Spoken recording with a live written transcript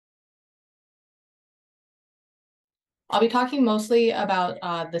I'll be talking mostly about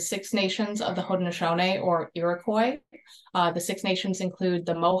the Six Nations of the Haudenosaunee or Iroquois. The Six Nations include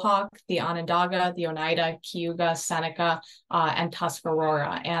the Mohawk, the Onondaga, the Oneida, Cayuga, Seneca, and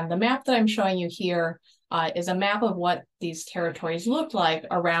Tuscarora. And the map that I'm showing you here is a map of what these territories looked like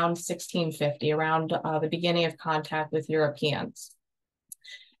around 1650, around the beginning of contact with Europeans.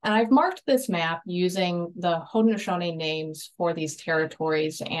 And I've marked this map using the Haudenosaunee names for these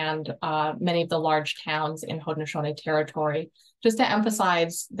territories and many of the large towns in Haudenosaunee territory, just to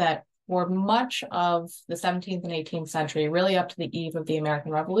emphasize that for much of the 17th and 18th century, really up to the eve of the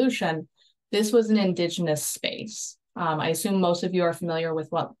American Revolution, this was an indigenous space. I assume most of you are familiar with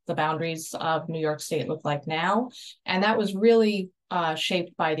what the boundaries of New York State look like now, and that was really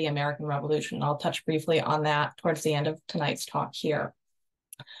shaped by the American Revolution. I'll touch briefly on that towards the end of tonight's talk here.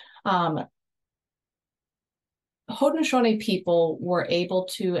 Haudenosaunee people were able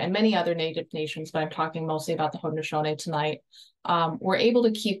to, and many other Native nations, but I'm talking mostly about the Haudenosaunee tonight, were able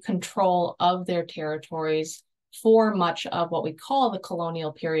to keep control of their territories for much of what we call the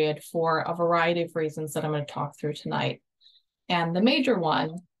colonial period for a variety of reasons that I'm going to talk through tonight. And the major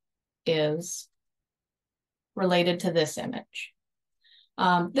one is related to this image.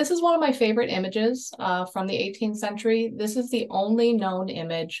 This is one of my favorite images from the 18th century. This is the only known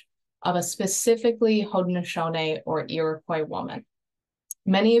image of a specifically Haudenosaunee or Iroquois woman.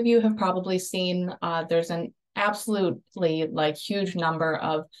 Many of you have probably seen, there's an absolutely huge number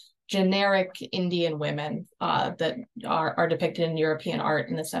of generic Indian women that are depicted in European art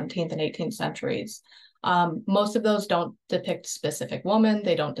in the 17th and 18th centuries. Most of those don't depict a specific woman.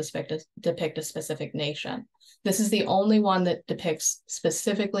 They don't depict a specific nation. This is the only one that depicts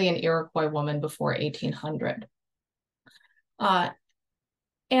specifically an Iroquois woman before 1800.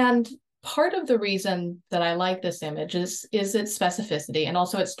 And part of the reason that I like this image is its specificity and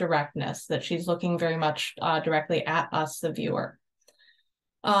also its directness, that she's looking very much directly at us, the viewer.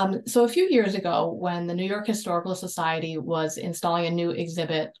 So a few years ago, when the New York Historical Society was installing a new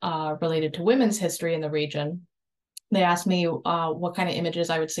exhibit related to women's history in the region, they asked me what kind of images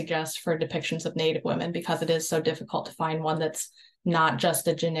I would suggest for depictions of Native women, because it is so difficult to find one that's not just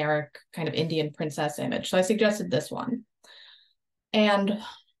a generic kind of Indian princess image. So I suggested this one. And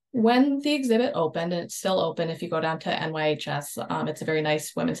when the exhibit opened, and it's still open if you go down to NYHS, it's a very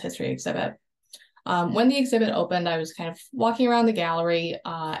nice women's history exhibit. When the exhibit opened, I was kind of walking around the gallery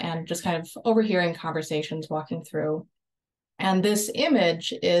and just kind of overhearing conversations walking through. And this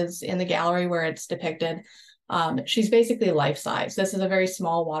image is in the gallery where it's depicted. She's basically life-size. This is a very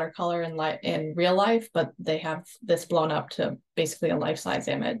small watercolor in real life, but they have this blown up to basically a life-size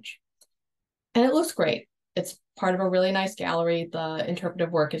image. And it looks great. It's part of a really nice gallery. The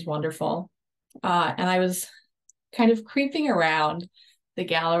interpretive work is wonderful. And I was kind of creeping around the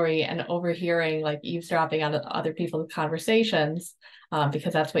gallery and overhearing, eavesdropping on other people's conversations,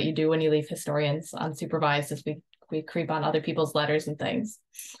 because that's what you do when you leave historians unsupervised, is we creep on other people's letters and things.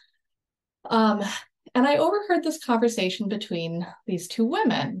 And I overheard this conversation between these two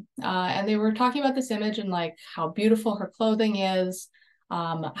women, and they were talking about this image and how beautiful her clothing is,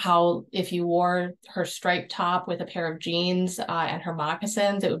 how if you wore her striped top with a pair of jeans and her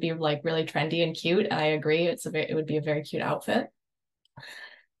moccasins, it would be really trendy and cute. And I agree, it would be a very cute outfit.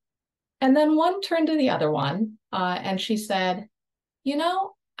 And then one turned to the other one and she said,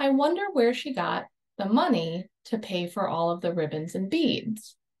 I wonder where she got the money to pay for all of the ribbons and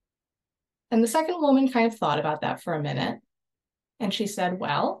beads. And the second woman kind of thought about that for a minute. And she said,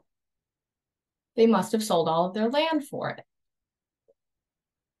 well, they must have sold all of their land for it.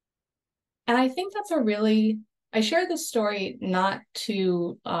 And I think that's I share this story not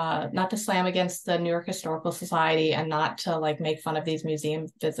to slam against the New York Historical Society and not to make fun of these museum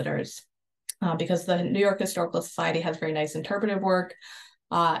visitors, because the New York Historical Society has very nice interpretive work.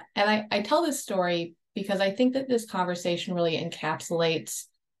 And I tell this story because I think that this conversation really encapsulates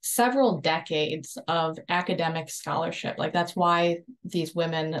several decades of academic scholarship. That's why these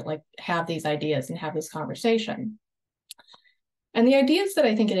women have these ideas and have this conversation. And the ideas that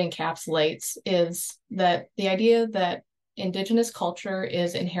I think it encapsulates is that the idea that Indigenous culture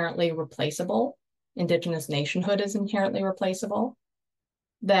is inherently replaceable, Indigenous nationhood is inherently replaceable,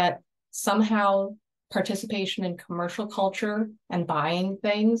 that somehow participation in commercial culture and buying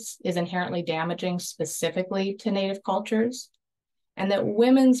things is inherently damaging specifically to Native cultures, and that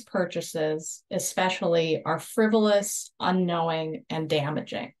women's purchases especially are frivolous, unknowing, and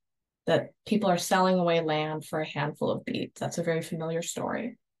damaging. That people are selling away land for a handful of beads. That's a very familiar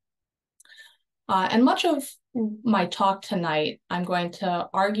story. And much of my talk tonight, I'm going to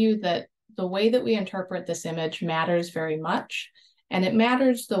argue that the way that we interpret this image matters very much, and it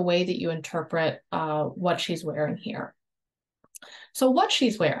matters the way that you interpret what she's wearing here. So what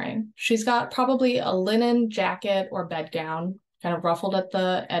she's wearing, she's got probably a linen jacket or bedgown, kind of ruffled at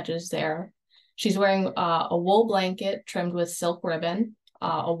the edges there. She's wearing a wool blanket trimmed with silk ribbon,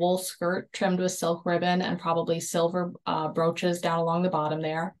 a wool skirt trimmed with silk ribbon, and probably silver brooches down along the bottom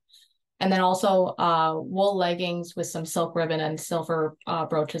there. And then also wool leggings with some silk ribbon and silver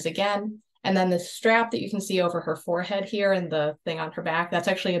brooches again. And then the strap that you can see over her forehead here and the thing on her back, that's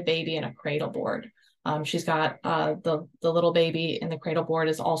actually a baby in a cradle board. She's got the little baby in the cradle board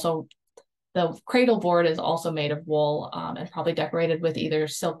is also, the cradle board is also made of wool and probably decorated with either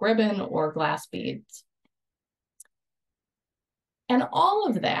silk ribbon or glass beads. And all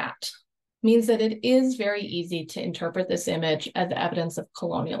of that means that it is very easy to interpret this image as evidence of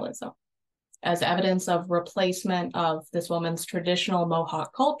colonialism, as evidence of replacement of this woman's traditional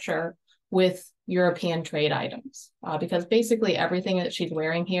Mohawk culture with European trade items. Because basically everything that she's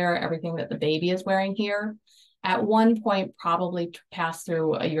wearing here, everything that the baby is wearing here, at one point probably passed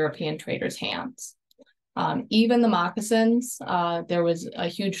through a European trader's hands. Even the moccasins, there was a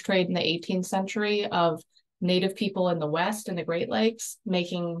huge trade in the 18th century of Native people in the West and the Great Lakes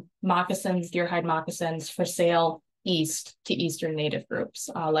making moccasins, deer hide moccasins for sale east to Eastern Native groups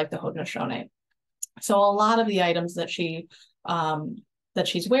like the Haudenosaunee. So a lot of the items that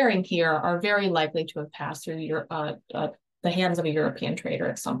she's wearing here are very likely to have passed through the hands of a European trader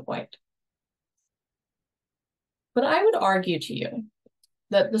at some point. But I would argue to you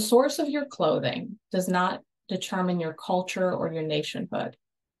that the source of your clothing does not determine your culture or your nationhood.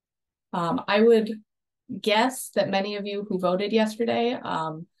 I would guess that many of you who voted yesterday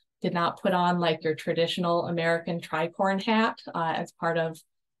did not put on like your traditional American tricorn hat as part of,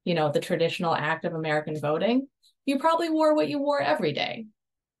 you know, the traditional act of American voting. You probably wore what you wore every day.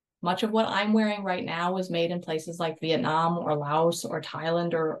 Much of what I'm wearing right now was made in places like Vietnam or Laos or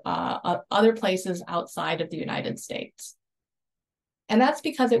Thailand or other places outside of the United States. And that's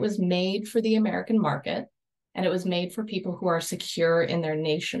because it was made for the American market and it was made for people who are secure in their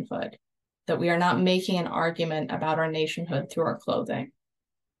nationhood, that we are not making an argument about our nationhood through our clothing.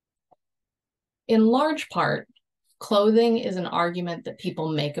 In large part, clothing is an argument that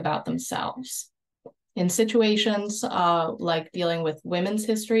people make about themselves. In situations like dealing with women's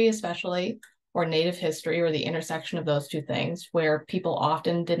history, especially, or Native history, or the intersection of those two things, where people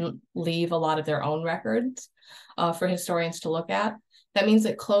often didn't leave a lot of their own records for historians to look at, that means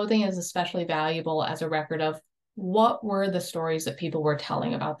that clothing is especially valuable as a record of what were the stories that people were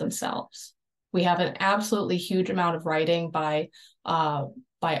telling about themselves. We have an absolutely huge amount of writing by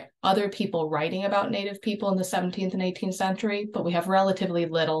other people writing about Native people in the 17th and 18th century, but we have relatively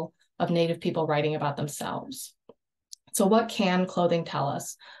little of Native people writing about themselves. So what can clothing tell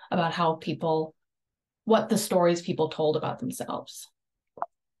us about how people, what the stories people told about themselves?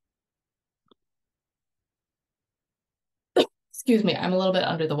 Excuse me, I'm a little bit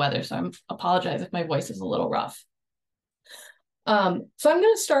under the weather, so I apologize if my voice is a little rough. So I'm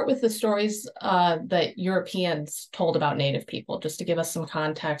going to start with the stories that Europeans told about Native people, just to give us some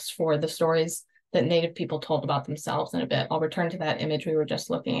context for the stories that Native people told about themselves in a bit. I'll return to that image we were just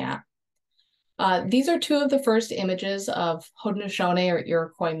looking at. These are two of the first images of Haudenosaunee or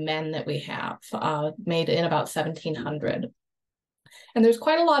Iroquois men that we have, made in about 1700. And there's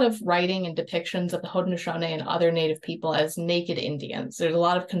quite a lot of writing and depictions of the Haudenosaunee and other Native people as naked Indians. There's a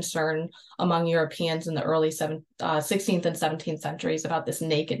lot of concern among Europeans in the early 16th and 17th centuries about this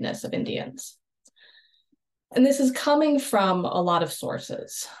nakedness of Indians. And this is coming from a lot of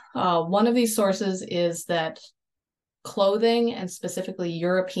sources. One of these sources is that clothing, and specifically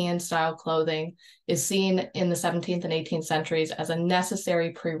European style clothing, is seen in the 17th and 18th centuries as a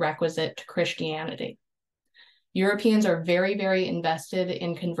necessary prerequisite to Christianity. Europeans are very, very invested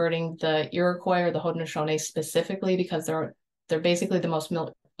in converting the Iroquois or the Haudenosaunee specifically because they're basically the most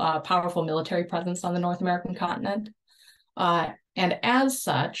powerful military presence on the North American continent. And as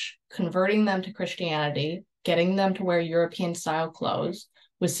such, converting them to Christianity, getting them to wear European style clothes,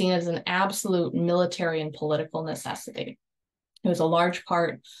 was seen as an absolute military and political necessity. It was a large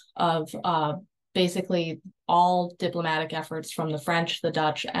part of basically all diplomatic efforts from the French, the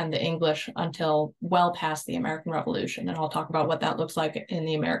Dutch, and the English until well past the American Revolution. And I'll talk about what that looks like in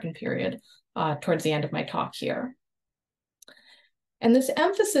the American period towards the end of my talk here. And this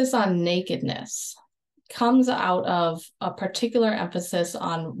emphasis on nakedness comes out of a particular emphasis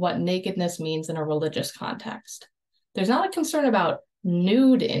on what nakedness means in a religious context. There's not a concern about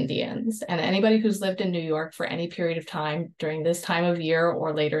nude Indians, and anybody who's lived in New York for any period of time during this time of year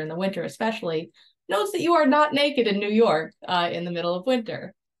or later in the winter especially knows that you are not naked in New York in the middle of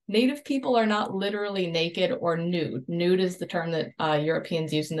winter. Native people are not literally naked or nude. Nude is the term that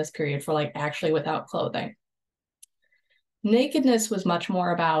Europeans use in this period for like actually without clothing. Nakedness was much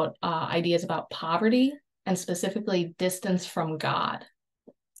more about ideas about poverty and specifically distance from God.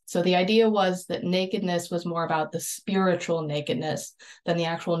 So the idea was that nakedness was more about the spiritual nakedness than the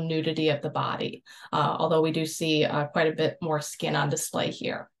actual nudity of the body, although we do see quite a bit more skin on display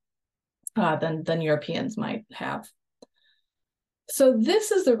here than Europeans might have. So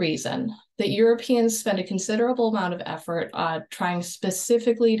this is the reason that Europeans spend a considerable amount of effort trying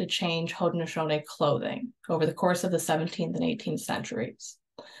specifically to change Haudenosaunee clothing over the course of the 17th and 18th centuries.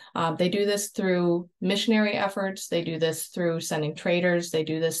 They do this through missionary efforts. They do this through sending traders. They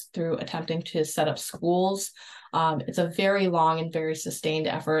do this through attempting to set up schools. It's a very long and very sustained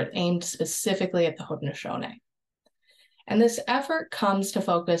effort aimed specifically at the Haudenosaunee. And this effort comes to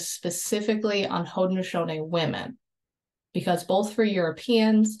focus specifically on Haudenosaunee women, because both for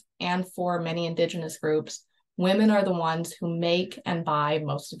Europeans and for many indigenous groups, women are the ones who make and buy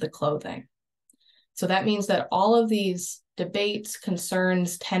most of the clothing. So that means that all of these debates,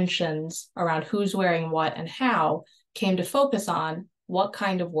 concerns, tensions around who's wearing what and how came to focus on what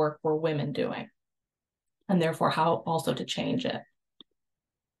kind of work were women doing, and therefore how also to change it.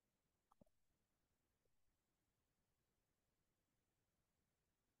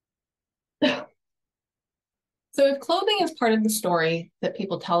 So if clothing is part of the story that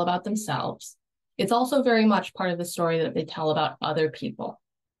people tell about themselves, it's also very much part of the story that they tell about other people.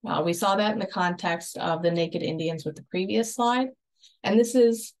 We saw that in the context of the naked Indians with the previous slide, and this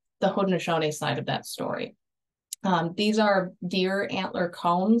is the Haudenosaunee side of that story. These are deer antler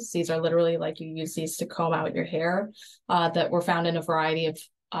combs. These are literally like you use these to comb out your hair that were found in a variety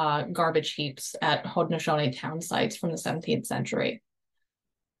of garbage heaps at Haudenosaunee town sites from the 17th century.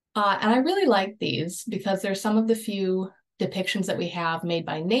 And I really like these because they're some of the few depictions that we have made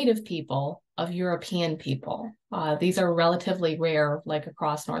by Native people of European people. These are relatively rare, like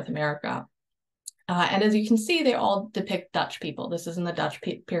across North America. And as you can see, they all depict Dutch people. This is in the Dutch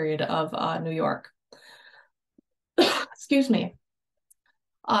period of New York. Excuse me.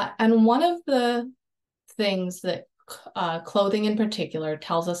 And one of the things that clothing in particular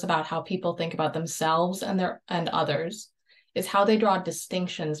tells us about how people think about themselves and others is how they draw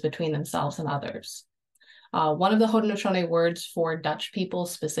distinctions between themselves and others. One of the Haudenosaunee words for Dutch people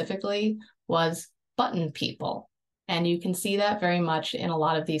specifically was button people. And you can see that very much in a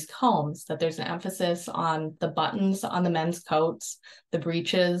lot of these combs, that there's an emphasis on the buttons on the men's coats, the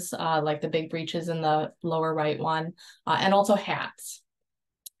breeches, like the big breeches in the lower right one, and also hats.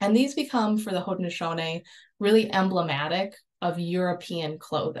 And these become, for the Haudenosaunee, really emblematic of European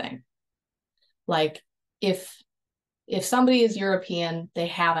clothing. Like if somebody is European, they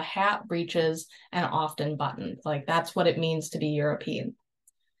have a hat, breeches, and often buttons. Like that's what it means to be European.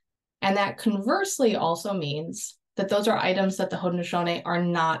 And that conversely also means that those are items that the Haudenosaunee are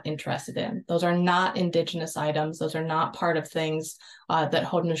not interested in. Those are not indigenous items. Those are not part of things that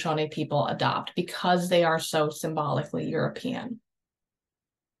Haudenosaunee people adopt because they are so symbolically European.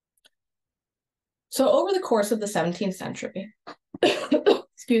 So over the course of the 17th century,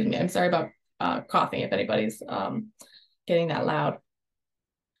 excuse me, I'm sorry about coughing if anybody's getting that loud.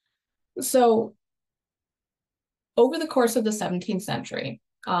 So over the course of the 17th century,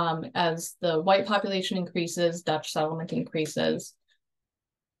 as the white population increases, Dutch settlement increases,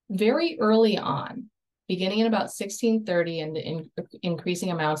 very early on, beginning in about 1630 and in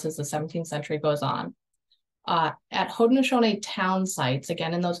increasing amounts as the 17th century goes on, at Haudenosaunee town sites,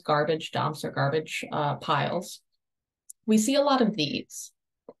 again in those garbage dumps or garbage piles, we see a lot of these.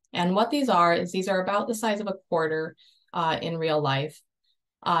 And what these are is these are about the size of a quarter in real life.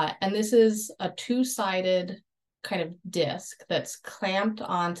 And this is a two-sided kind of disc that's clamped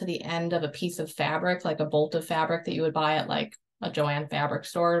onto the end of a piece of fabric, like a bolt of fabric that you would buy at like a Joann fabric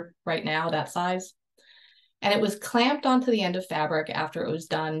store right now, that size. And it was clamped onto the end of fabric after it was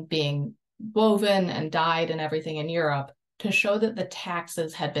done being woven and dyed and everything in Europe to show that the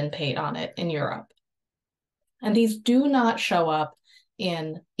taxes had been paid on it in Europe. And these do not show up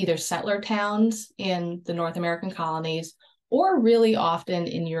in either settler towns in the North American colonies or really often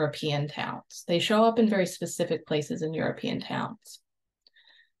in European towns. They show up in very specific places in European towns.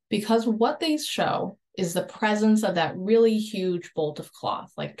 Because what these show is the presence of that really huge bolt of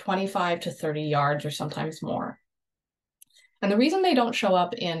cloth, like 25 to 30 yards or sometimes more. And the reason they don't show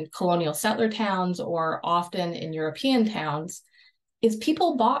up in colonial settler towns or often in European towns is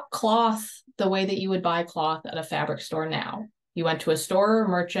people bought cloth the way that you would buy cloth at a fabric store now. You went to a store or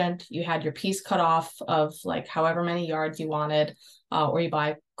merchant, you had your piece cut off of like however many yards you wanted, or you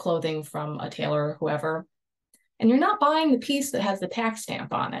buy clothing from a tailor or whoever, and you're not buying the piece that has the tax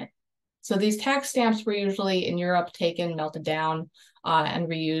stamp on it. So these tax stamps were usually in Europe taken, melted down, and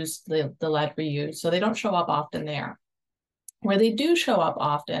reused, the lead reused. So they don't show up often there. Where they do show up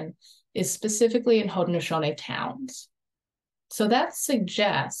often is specifically in Haudenosaunee towns. So that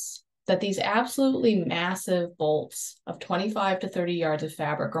suggests that these absolutely massive bolts of 25 to 30 yards of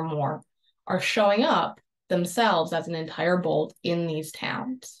fabric or more are showing up themselves as an entire bolt in these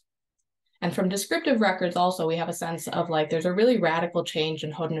towns. And from descriptive records also, we have a sense of like, there's a really radical change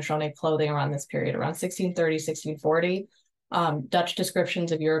in Haudenosaunee clothing around this period, around 1630, 1640. Dutch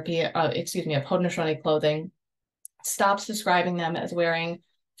descriptions of of Haudenosaunee clothing stops describing them as wearing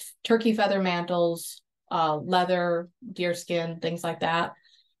turkey feather mantles, leather, deerskin, things like that,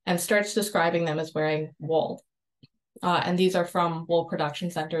 and starts describing them as wearing wool. And these are from wool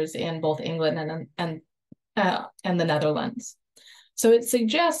production centers in both England and the Netherlands. So it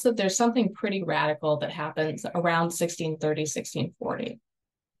suggests that there's something pretty radical that happens around 1630, 1640.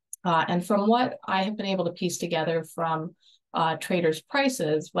 And from what I have been able to piece together from traders'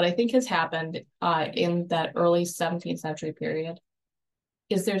 prices, what I think has happened in that early 17th century period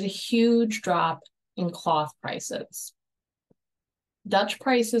is there's a huge drop in cloth prices. Dutch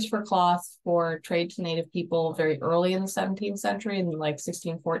prices for cloth for trade to native people very early in the 17th century, in like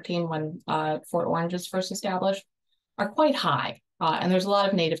 1614 when Fort Orange is first established, are quite high. And there's a lot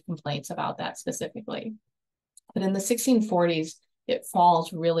of native complaints about that specifically. But in the 1640s, it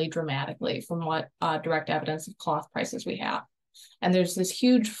falls really dramatically from what direct evidence of cloth prices we have. And there's this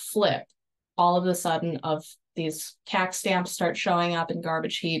huge flip all of a sudden of these tax stamps start showing up in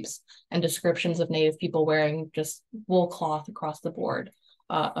garbage heaps, and descriptions of native people wearing just wool cloth across the board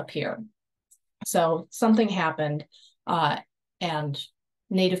appear. So something happened, and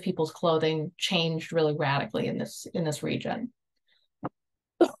native people's clothing changed really radically in this region.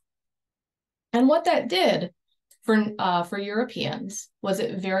 And what that did for Europeans was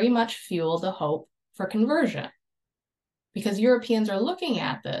it very much fueled the hope for conversion. Because Europeans are looking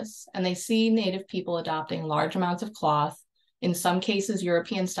at this and they see native people adopting large amounts of cloth, in some cases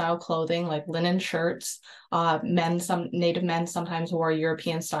European style clothing like linen shirts, native men sometimes wore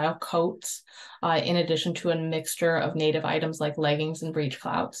European style coats, in addition to a mixture of native items like leggings and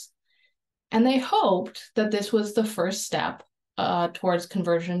breechclouts. And they hoped that this was the first step towards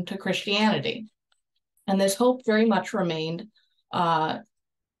conversion to Christianity. And this hope very much remained part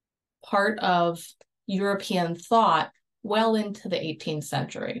of European thought well into the 18th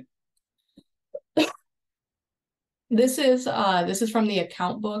century. This is from the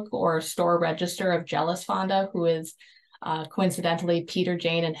account book or store register of Gellis Fonda, who is coincidentally Peter,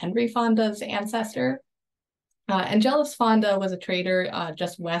 Jane, and Henry Fonda's ancestor. And Gellis Fonda was a trader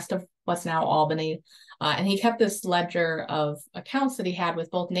just west of what's now Albany. And he kept this ledger of accounts that he had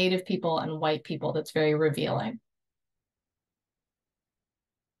with both native people and white people that's very revealing.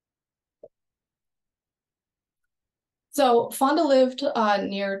 So Fonda lived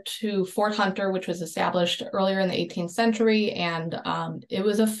near to Fort Hunter, which was established earlier in the 18th century, and it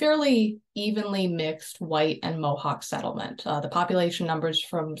was a fairly evenly mixed white and Mohawk settlement. The population numbers,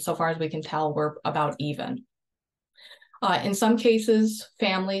 from so far as we can tell, were about even. In some cases,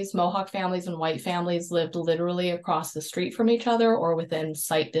 Mohawk families and white families lived literally across the street from each other or within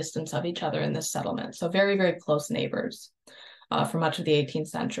sight distance of each other in this settlement. So very, very close neighbors for much of the 18th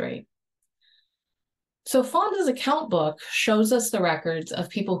century. So Fonda's account book shows us the records of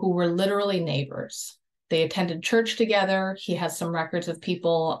people who were literally neighbors. They attended church together. He has some records of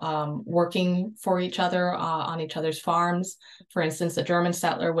people working for each other on each other's farms. For instance, a German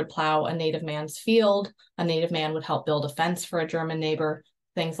settler would plow a native man's field. A native man would help build a fence for a German neighbor,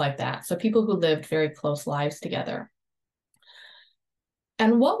 things like that. So people who lived very close lives together.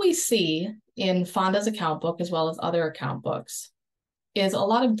 And what we see in Fonda's account book, as well as other account books, is a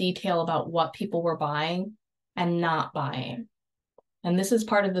lot of detail about what people were buying and not buying. And this is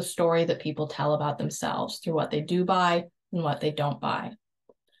part of the story that people tell about themselves through what they do buy and what they don't buy.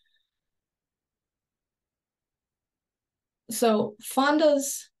 So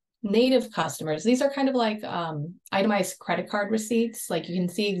Fonda's native customers, these are kind of like itemized credit card receipts. Like you can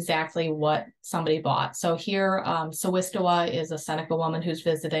see exactly what somebody bought. So here, Sawistawa is a Seneca woman who's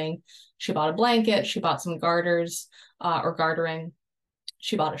visiting. She bought a blanket, she bought some garters or gartering.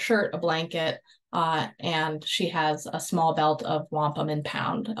 She bought a shirt, a blanket, and she has a small belt of wampum and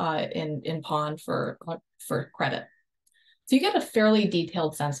pound in pawn for credit. So you get a fairly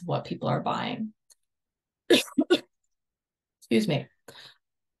detailed sense of what people are buying. Excuse me.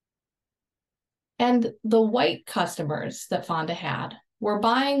 And the white customers that Fonda had were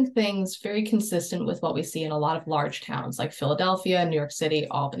buying things very consistent with what we see in a lot of large towns like Philadelphia, New York City,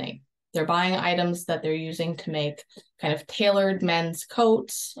 Albany. They're buying items that they're using to make kind of tailored men's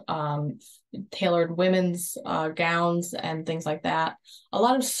coats, tailored women's gowns, and things like that. A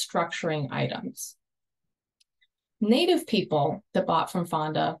lot of structuring items. Native people that bought from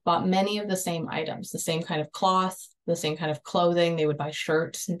Fonda bought many of the same items, the same kind of cloth, the same kind of clothing. They would buy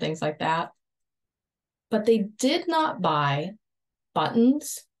shirts and things like that. But they did not buy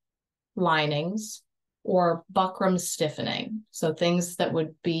buttons, linings, or buckram stiffening. So things that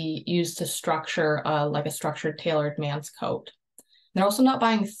would be used to structure like a structured tailored man's coat. They're also not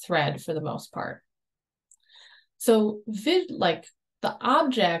buying thread for the most part. So like the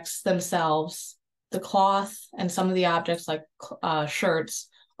objects themselves, the cloth and some of the objects like shirts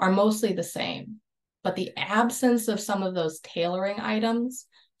are mostly the same, but the absence of some of those tailoring items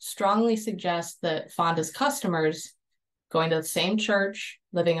strongly suggests that Fonda's customers going to the same church,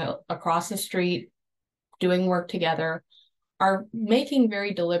 living across the street, doing work together, are making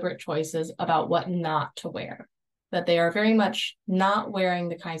very deliberate choices about what not to wear. That they are very much not wearing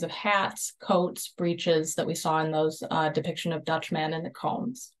the kinds of hats, coats, breeches that we saw in those depiction of Dutchmen and the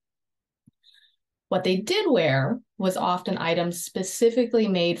combs. What they did wear was often items specifically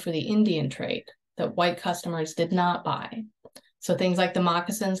made for the Indian trade that white customers did not buy. So things like the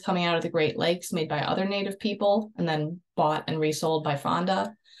moccasins coming out of the Great Lakes made by other Native people and then bought and resold by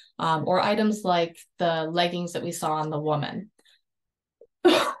Fonda, or items like the leggings that we saw on the woman.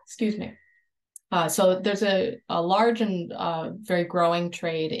 Excuse me. So there's a large and very growing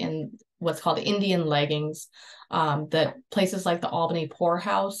trade in what's called Indian leggings that places like the Albany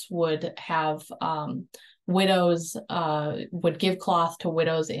Poorhouse would have widows would give cloth to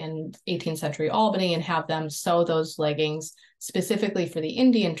widows in 18th century Albany and have them sew those leggings specifically for the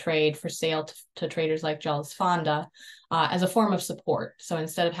Indian trade for sale to traders like Dutchess Fonda as a form of support. So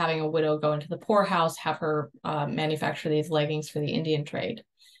instead of having a widow go into the poorhouse, have her manufacture these leggings for the Indian trade.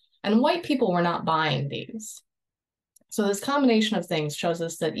 And white people were not buying these. So this combination of things shows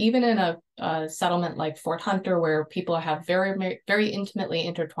us that even in a settlement like Fort Hunter, where people have very, very intimately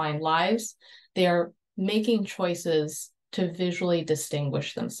intertwined lives, they are making choices to visually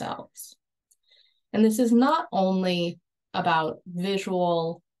distinguish themselves. And this is not only about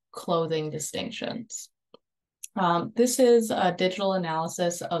visual clothing distinctions. This is a digital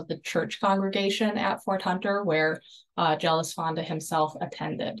analysis of the church congregation at Fort Hunter, where Dutchess Fonda himself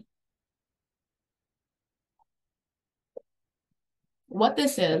attended. What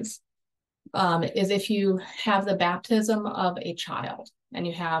this is if you have the baptism of a child and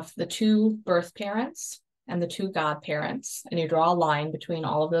you have the two birth parents and the two godparents, and you draw a line between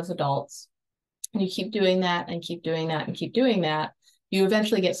all of those adults, and you keep doing that and keep doing that and keep doing that, you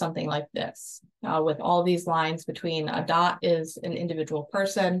eventually get something like this, with all these lines between a dot is an individual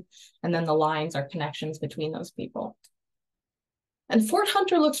person, and then the lines are connections between those people. And Fort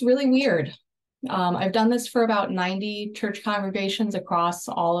Hunter looks really weird. I've done this for about 90 church congregations across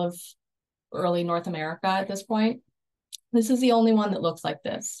all of early North America at this point. This is the only one that looks like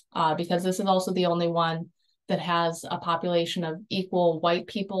this, because this is also the only one that has a population of equal white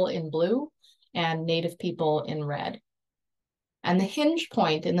people in blue and Native people in red. And the hinge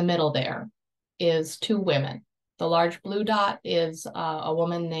point in the middle there is two women. The large blue dot is a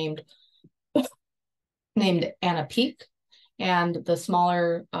woman named Anna Peak, and the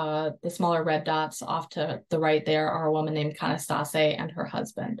smaller red dots off to the right there are a woman named Haudenosaunee and her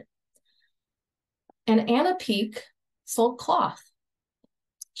husband. And Anna Peak sold cloth.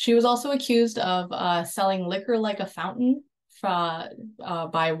 She was also accused of selling liquor like a fountain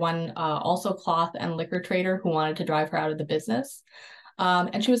by one also cloth and liquor trader who wanted to drive her out of the business.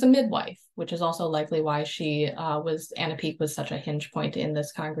 And she was a midwife, which is also likely why Anna Peak was such a hinge point in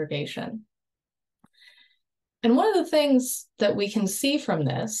this congregation. And one of the things that we can see from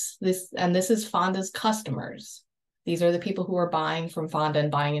this is Fonda's customers. These are the people who are buying from Fonda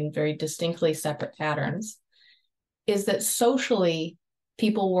and buying in very distinctly separate patterns, is that socially,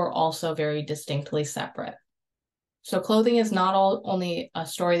 people were also very distinctly separate. So clothing is not only a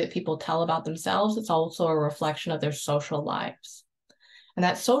story that people tell about themselves, it's also a reflection of their social lives. And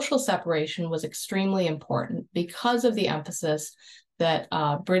that social separation was extremely important because of the emphasis that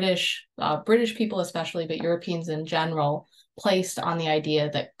British people especially, but Europeans in general, placed on the idea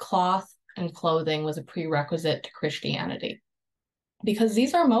that cloth and clothing was a prerequisite to Christianity. Because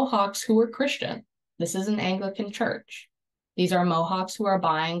these are Mohawks who were Christian. This is an Anglican church. These are Mohawks who are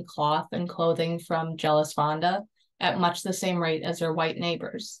buying cloth and clothing from Dutchess Fonda at much the same rate as their white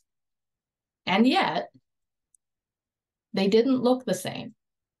neighbors. And yet, they didn't look the same.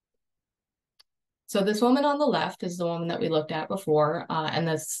 So this woman on the left is the woman that we looked at before, and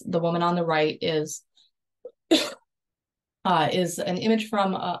the woman on the right is an image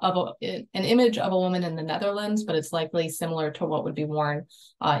of a woman in the Netherlands, but it's likely similar to what would be worn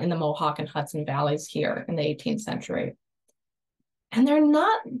in the Mohawk and Hudson valleys here in the 18th century. And they're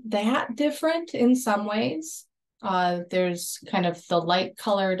not that different in some ways. There's kind of the light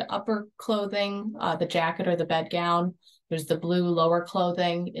colored upper clothing, the jacket or the bedgown. There's the blue lower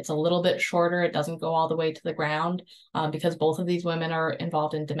clothing. It's a little bit shorter. It doesn't go all the way to the ground because both of these women are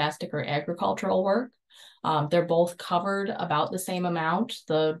involved in domestic or agricultural work. They're both covered about the same amount.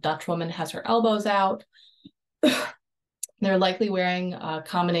 The Dutch woman has her elbows out. They're likely wearing a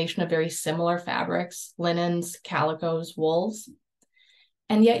combination of very similar fabrics, linens, calicos, wools.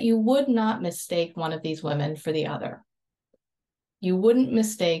 And yet you would not mistake one of these women for the other. You wouldn't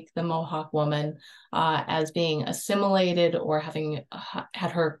mistake the Mohawk woman as being assimilated or having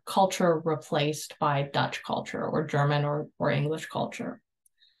had her culture replaced by Dutch culture or German or English culture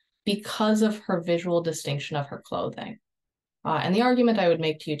because of her visual distinction of her clothing. And the argument I would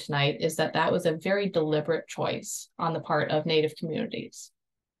make to you tonight is that that was a very deliberate choice on the part of Native communities.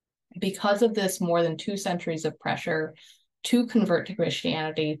 Because of this more than 2 centuries of pressure to convert to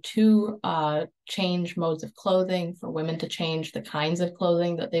Christianity, to change modes of clothing, for women to change the kinds of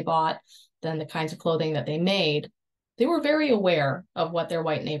clothing that they bought, then the kinds of clothing that they made, they were very aware of what their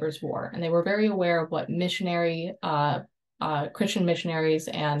white neighbors wore. And they were very aware of what Christian missionaries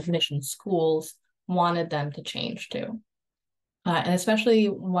and mission schools wanted them to change to. And especially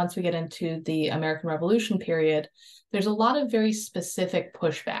once we get into the American Revolution period, there's a lot of very specific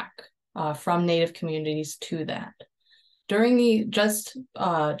pushback from Native communities to that. During the just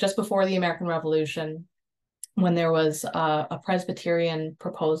before the American Revolution, when there was a Presbyterian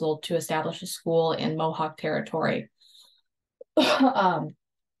proposal to establish a school in Mohawk territory,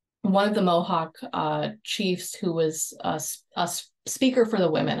 one of the Mohawk chiefs who was a speaker for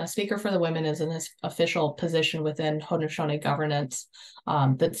the women. A speaker for the women is an official position within Haudenosaunee governance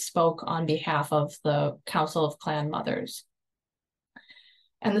that spoke on behalf of the Council of Clan Mothers.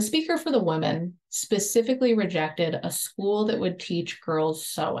 And the speaker for the women specifically rejected a school that would teach girls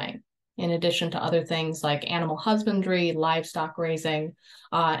sewing, in addition to other things like animal husbandry, livestock raising,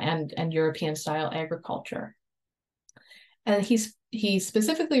 and European-style agriculture. And he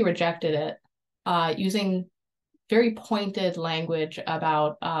specifically rejected it using very pointed language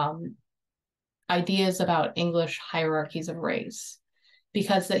about ideas about English hierarchies of race.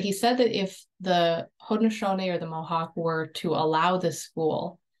 Because that he said that if the Haudenosaunee or the Mohawk were to allow this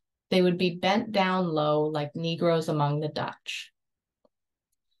school, they would be bent down low like Negroes among the Dutch.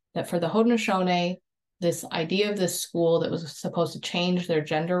 That for the Haudenosaunee, this idea of this school that was supposed to change their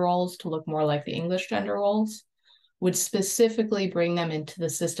gender roles to look more like the English gender roles would specifically bring them into the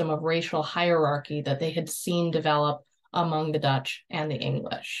system of racial hierarchy that they had seen develop among the Dutch and the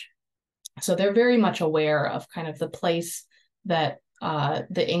English. So they're very much aware of kind of the place that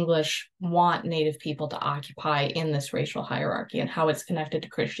the English want Native people to occupy in this racial hierarchy and how it's connected to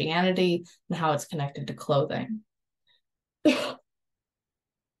Christianity and how it's connected to clothing.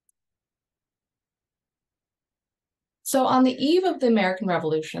 So on the eve of the American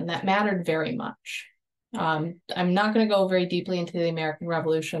Revolution, that mattered very much. I'm not going to go very deeply into the American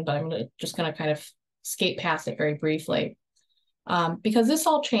Revolution, but I'm just going to kind of skate past it very briefly because this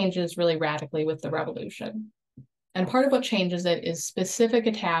all changes really radically with the revolution. And part of what changes it is specific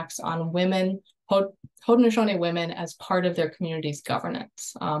attacks on women, Haudenosaunee women, as part of their community's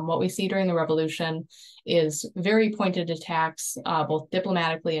governance. What we see during the revolution is very pointed attacks, both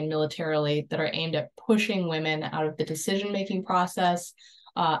diplomatically and militarily, that are aimed at pushing women out of the decision-making process,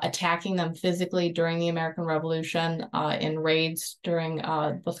 attacking them physically during the American Revolution in raids during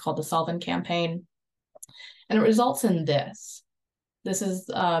what's called the Sullivan Campaign. And it results in this. This is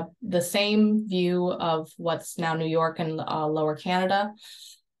the same view of what's now New York and Lower Canada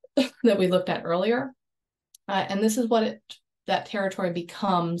that we looked at earlier. And this is what that territory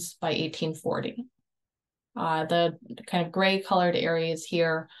becomes by 1840. The kind of gray colored areas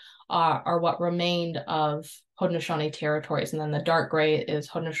here are what remained of Haudenosaunee territories, and then the dark gray is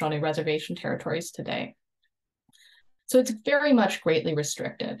Haudenosaunee reservation territories today. So it's very much greatly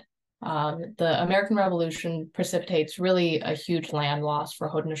restricted. The American Revolution precipitates really a huge land loss for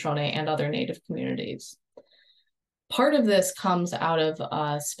Haudenosaunee and other Native communities. Part of this comes out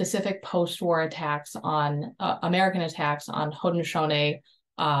of specific post-war attacks on, American attacks on Haudenosaunee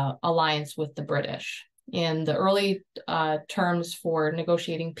alliance with the British. In the early terms for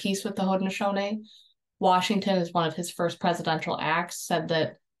negotiating peace with the Haudenosaunee, Washington, as one of his first presidential acts, said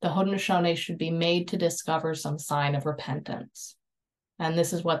that the Haudenosaunee should be made to discover some sign of repentance. And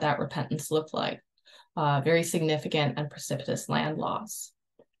this is what that repentance looked like, very significant and precipitous land loss.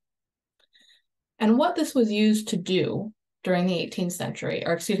 And what this was used to do during the 18th century,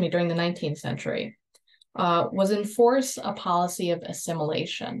 or excuse me, during the 19th century, was enforce a policy of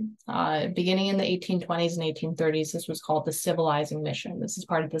assimilation. Beginning in the 1820s and 1830s, this was called the civilizing mission. This is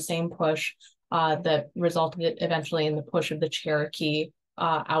part of the same push that resulted eventually in the push of the Cherokee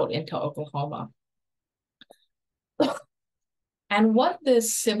out into Oklahoma. And what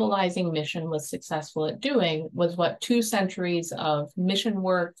this civilizing mission was successful at doing was what 2 centuries of mission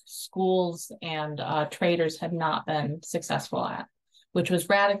work, schools, and traders had not been successful at, which was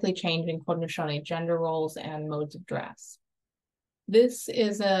radically changing Haudenosaunee gender roles and modes of dress. This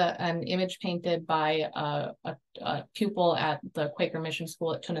is an image painted by a pupil at the Quaker Mission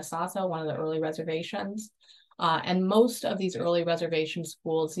School at Tunasasso, one of the early reservations. And most of these early reservation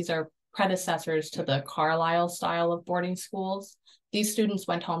schools, these are predecessors to the Carlisle style of boarding schools. These students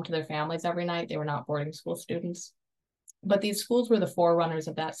went home to their families every night. They were not boarding school students. But these schools were the forerunners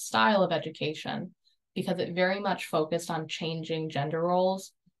of that style of education because it very much focused on changing gender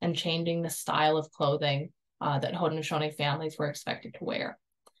roles and changing the style of clothing that Haudenosaunee families were expected to wear.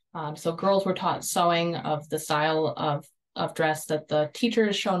 So girls were taught sewing of the style of dress that the teacher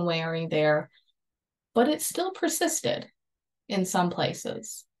is shown wearing there, but it still persisted in some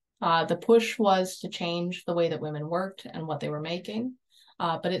places. The push was to change the way that women worked and what they were making,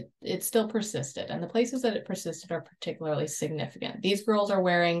 but it still persisted. And the places that it persisted are particularly significant. These girls are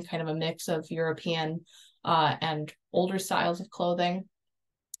wearing kind of a mix of European and older styles of clothing.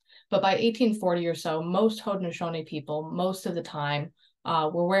 But by 1840 or so, most Haudenosaunee people, most of the time,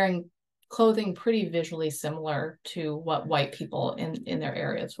 were wearing clothing pretty visually similar to what white people in their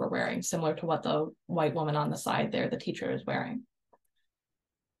areas were wearing, similar to what the white woman on the side there, the teacher, is wearing.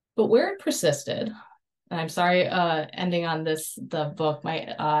 But where it persisted, and I'm sorry, ending on the book,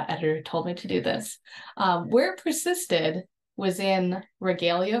 my editor told me to do this. Where it persisted was in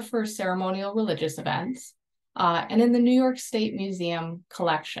regalia for ceremonial religious events, and in the New York State Museum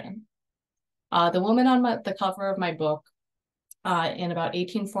collection. The woman on the cover of my book in about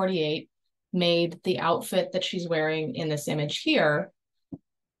 1848 made the outfit that she's wearing in this image here.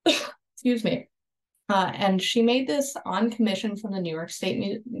 Excuse me. And she made this on commission from the New York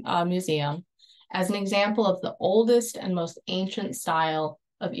State Museum as an example of the oldest and most ancient style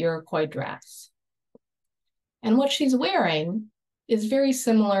of Iroquois dress. And what she's wearing is very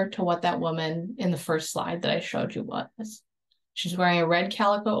similar to what that woman in the first slide that I showed you was. She's wearing a red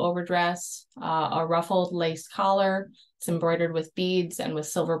calico overdress, a ruffled lace collar. It's embroidered with beads and with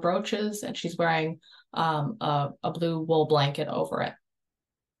silver brooches, and she's wearing a blue wool blanket over it.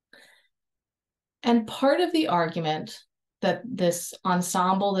 And part of the argument that this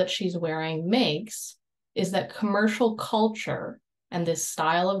ensemble that she's wearing makes is that commercial culture and this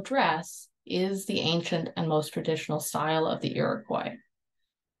style of dress is the ancient and most traditional style of the Iroquois.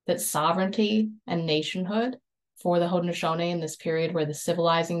 That sovereignty and nationhood for the Haudenosaunee in this period where the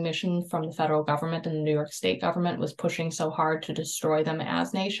civilizing mission from the federal government and the New York state government was pushing so hard to destroy them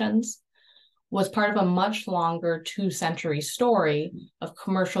as nations was part of a much longer 2-century story of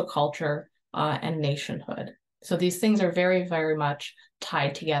commercial culture and nationhood. So these things are very, very much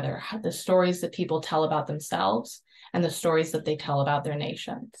tied together. The stories that people tell about themselves and the stories that they tell about their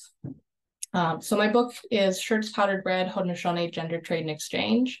nations. So my book is Shirts, Powdered Bread, Haudenosaunee Gender Trade and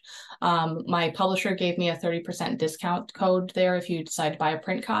Exchange. My publisher gave me a 30% discount code there if you decide to buy a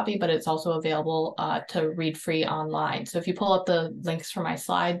print copy, but it's also available to read free online. So if you pull up the links for my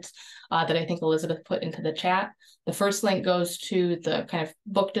slides that I think Elizabeth put into the chat, the first link goes to the kind of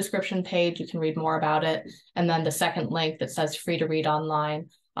book description page. You can read more about it. And then the second link that says free to read online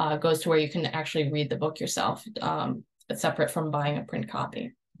goes to where you can actually read the book yourself, separate from buying a print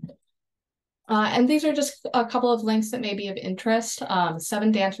copy. And these are just a couple of links that may be of interest.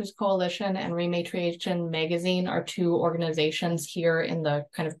 Seven Dancers Coalition and Rematriation Magazine are 2 organizations here in the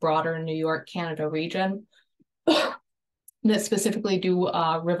kind of broader New York, Canada region that specifically do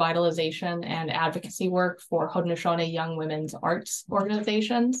revitalization and advocacy work for Haudenosaunee young women's arts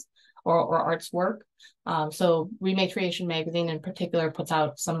organizations or arts work. So Rematriation Magazine in particular puts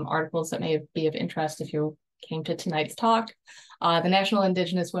out some articles that may be of interest if you came to tonight's talk. The National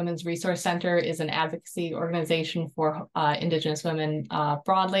Indigenous Women's Resource Center is an advocacy organization for Indigenous women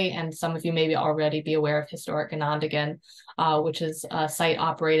broadly, and some of you may already be aware of Historic Onondagan, which is a site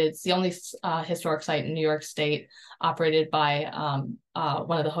operated, it's the only historic site in New York State operated by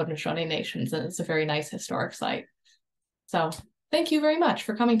one of the Haudenosaunee nations, and it's a very nice historic site. So thank you very much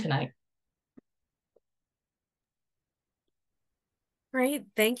for coming tonight. Great.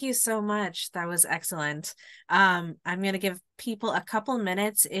 Thank you so much. That was excellent. I'm going to give people a couple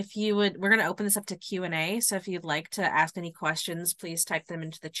minutes. If you would, we're going to open this up to Q&A. So if you'd like to ask any questions, please type them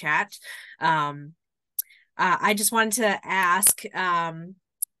into the chat. I just wanted to ask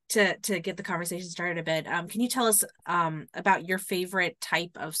to get the conversation started a bit. Can you tell us about your favorite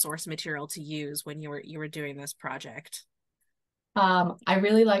type of source material to use when you were doing this project? I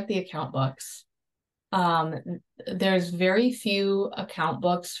really like the account books. Um, there's very few account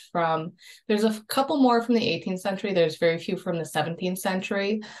books there's a couple more from the 18th century. There's very few from the 17th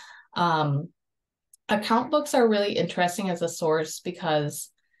century. Um, Account books are really interesting as a source because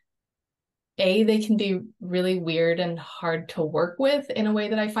they can be really weird and hard to work with in a way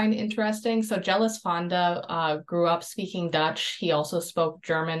that I find interesting. So Jealous Fonda grew up speaking Dutch. He also spoke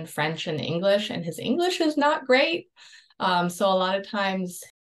German, French, and English, and his English is not great. So a lot of times